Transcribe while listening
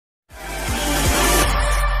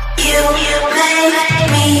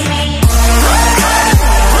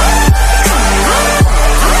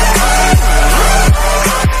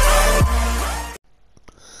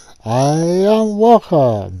Hi and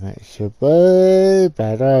welcome, it's your boy,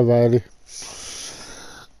 Better Ready.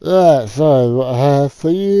 Right, so what I have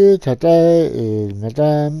for you today is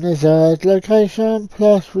Madame Nazars location,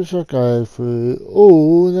 plus we shall go through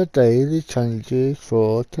all the daily challenges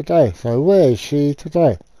for today. So where is she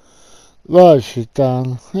today? Right, she's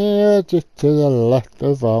down here, just to the left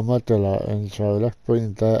of Armadillo, and so let's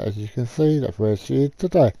bring that, as you can see, that's where she is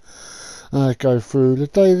today. I go through the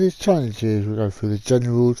daily challenges, we go through the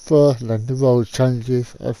generals first, and then the role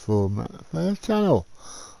challenges are format for the channel.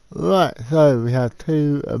 Right, so we have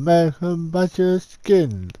 2 American Badger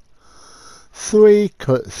skins, 3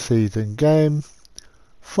 cut season game,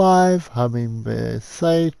 5 hummingbird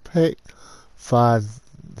save pick,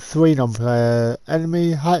 3 non-player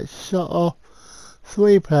enemy hat shot off,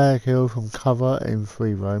 3 player kills from cover in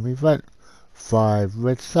 3 roam event, 5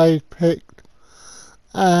 red save picked,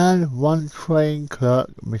 and 1 train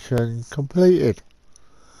clerk mission completed.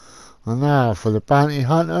 And now for the bounty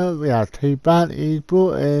hunter, we have 2 bounties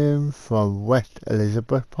brought in from West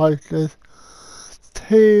Elizabeth posters,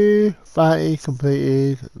 2 bounties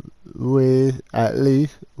completed with at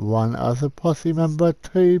least 1 other posse member,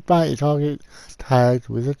 2 bounty targets tagged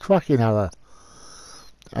with a tracking arrow.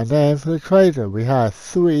 And then for the trader, we have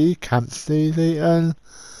 3 campsies eaten,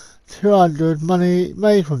 200 money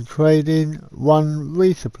made from trading, 1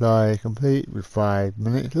 resupply complete with 5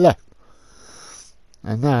 minutes left.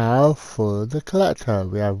 And now for the collector,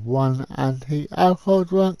 we have 1 anti-alcohol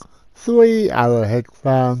drunk, 3 arrowhead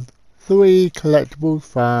found, 3 collectibles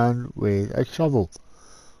found with a shovel.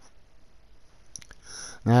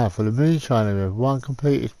 Now for the moonshiner, we have 1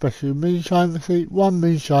 completed special moonshine receipt, 1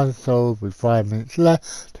 moonshine sold with 5 minutes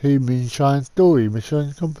left, 2 moonshine story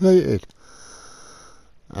missions completed.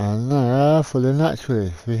 And now for the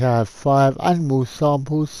naturalist, we have 5 animal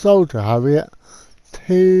samples sold to Harriet,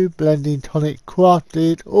 2 blending tonic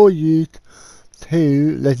crafted or used,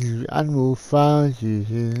 2 legendary animals found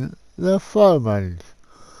using the pheromones.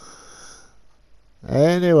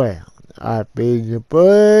 Anyway, I've been your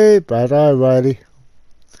boy, Better Ready,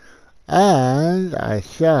 and I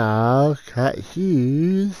shall catch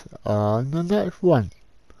you on the next one.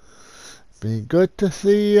 Been good to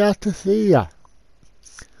see ya.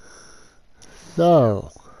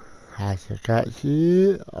 So, I shall catch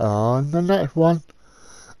you on the next one.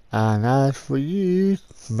 And as for you,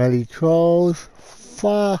 smelly trolls,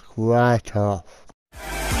 fuck right off.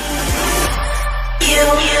 You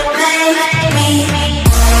make me